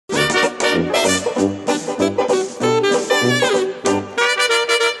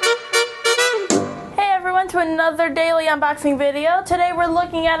unboxing video. Today we're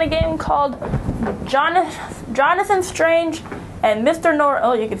looking at a game called Jonathan Strange and Mr. Norrell.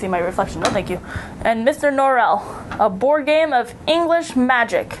 Oh, you can see my reflection. Oh, thank you. And Mr. Norrell, a board game of English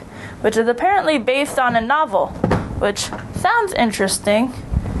magic, which is apparently based on a novel, which sounds interesting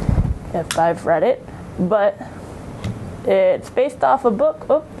if I've read it, but it's based off a book.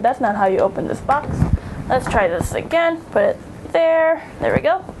 Oh, that's not how you open this box. Let's try this again. Put it there. There we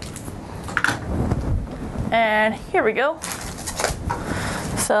go. And here we go.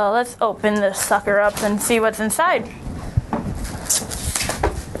 So let's open this sucker up and see what's inside.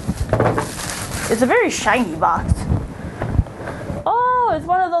 It's a very shiny box. Oh, it's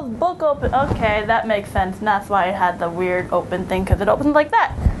one of those book open. Okay, that makes sense. And that's why it had the weird open thing, because it opens like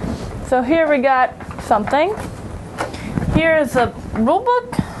that. So here we got something. Here's a rule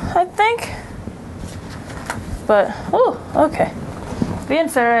book, I think. But, oh, okay. The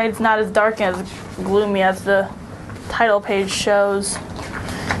inside is not as dark and as gloomy as the title page shows.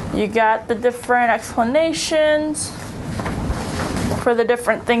 You got the different explanations for the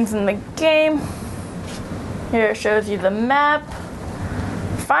different things in the game. Here it shows you the map.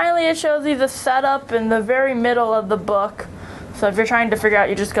 Finally, it shows you the setup in the very middle of the book. So if you're trying to figure out,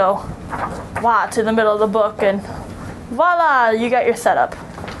 you just go wah to the middle of the book and voila, you got your setup.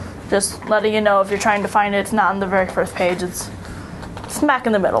 Just letting you know if you're trying to find it, it's not on the very first page. It's smack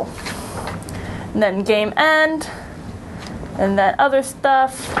in the middle. And then game end. And then other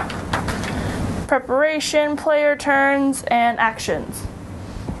stuff. Preparation, player turns, and actions.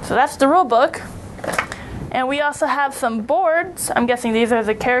 So that's the rule book. And we also have some boards. I'm guessing these are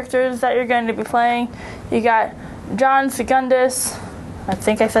the characters that you're going to be playing. You got John Secundus, I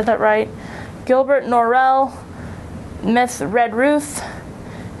think I said that right, Gilbert Norrell, Miss Red Ruth,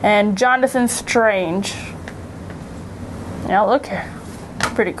 and Jonathan Strange. Now look here.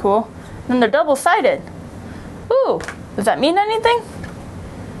 Pretty cool. And they're double-sided. Ooh, does that mean anything?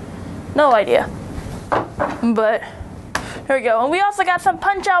 No idea. But here we go. And we also got some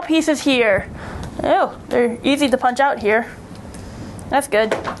punch-out pieces here. Oh, they're easy to punch out here. That's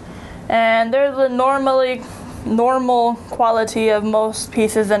good. And they're the normal quality of most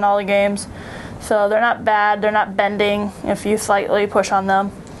pieces in all the games. So they're not bad. They're not bending if you slightly push on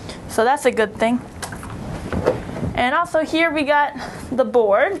them. So that's a good thing. And also here we got the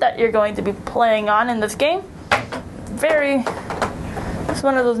board that you're going to be playing on in this game. It's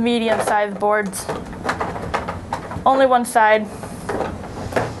one of those medium-sized boards. Only one side.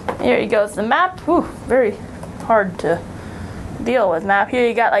 Here goes the map. Ooh, very hard to deal with map. Here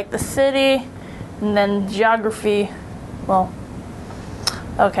you got like the city and then geography. Well,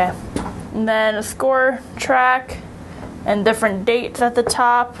 okay. And then a score track and different dates at the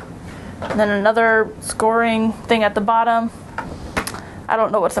top. And then another scoring thing at the bottom. I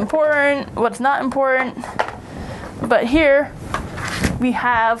don't know what's important, what's not important. But here we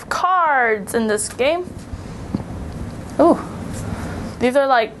have cards in this game. Ooh. These are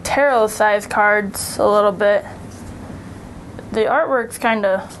like tarot-sized cards a little bit. The artwork's kind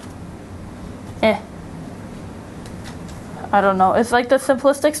of I don't know. It's like the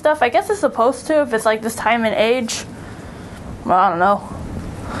simplistic stuff. I guess it's supposed to if it's like this time and age. Well, I don't know.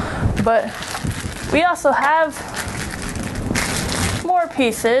 But we also have more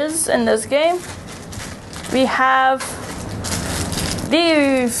pieces in this game. We have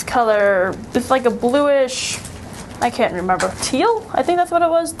these color. It's like a bluish, I can't remember. Teal? I think that's what it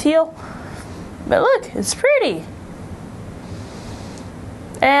was. Teal. But look, it's pretty.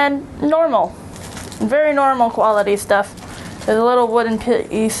 And normal. Very normal quality stuff. There's little wooden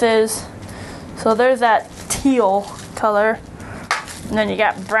pieces. So there's that teal color. And then you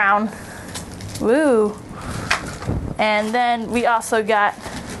got brown. Woo. And then we also got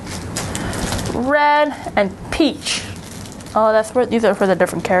red and peach. Oh, these are for the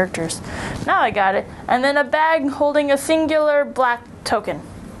different characters. Now I got it. And then a bag holding a singular black token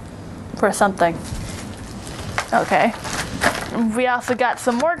for something. Okay. We also got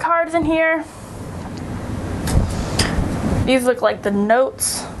some more cards in here. These look like the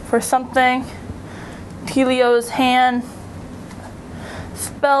notes for something. Helio's hand.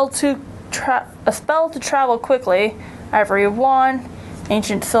 A spell to travel quickly. Ivory wand.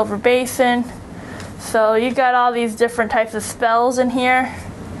 Ancient silver basin. So you got all these different types of spells in here.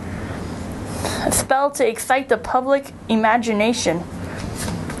 A spell to excite the public imagination.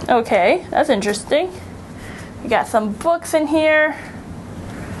 Okay, that's interesting. We got some books in here.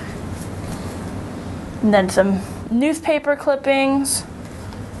 And then some newspaper clippings.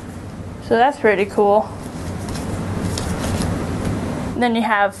 So that's pretty cool. And then you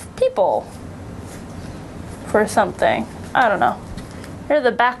have people for something. I don't know. Here's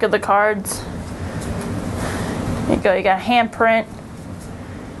the back of the cards. There you go, you got a handprint.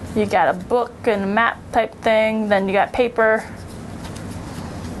 You got a book and a map type thing. Then you got paper.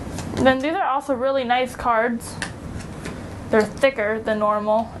 And then these are also really nice cards. They're thicker than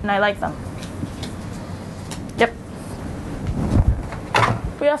normal, and I like them. Yep.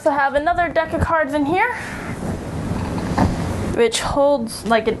 We also have another deck of cards in here, which holds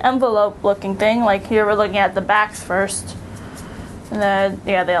like an envelope looking thing. Like here we're looking at the backs first. And then,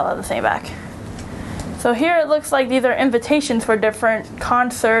 yeah, they all have the same back. So here it looks like these are invitations for different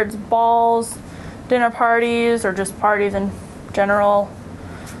concerts, balls, dinner parties, or just parties in general.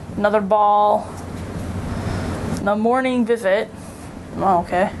 Another ball. A morning visit. Oh,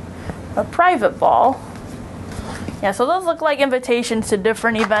 okay. A private ball. Yeah, so those look like invitations to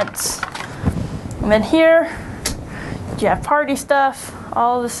different events. And then here, you have party stuff,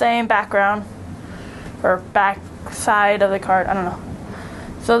 all the same background, or back side of the card, I don't know.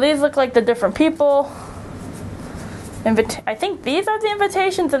 So these look like the different people. I think these are the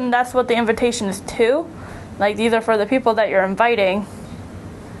invitations, and that's what the invitation is to. Like, these are for the people that you're inviting.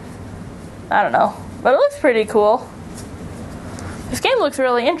 I don't know, but it looks pretty cool. This game looks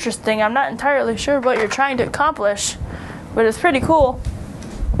really interesting. I'm not entirely sure what you're trying to accomplish, but it's pretty cool.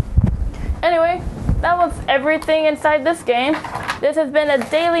 Anyway, that was everything inside this game. This has been a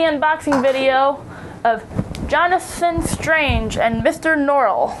daily unboxing video of Jonathan Strange and Mr.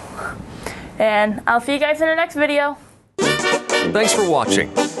 Norrell. And I'll see you guys in the next video. Thanks for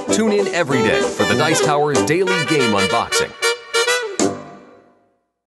watching. Tune in every day for the Dice Tower's daily game unboxing.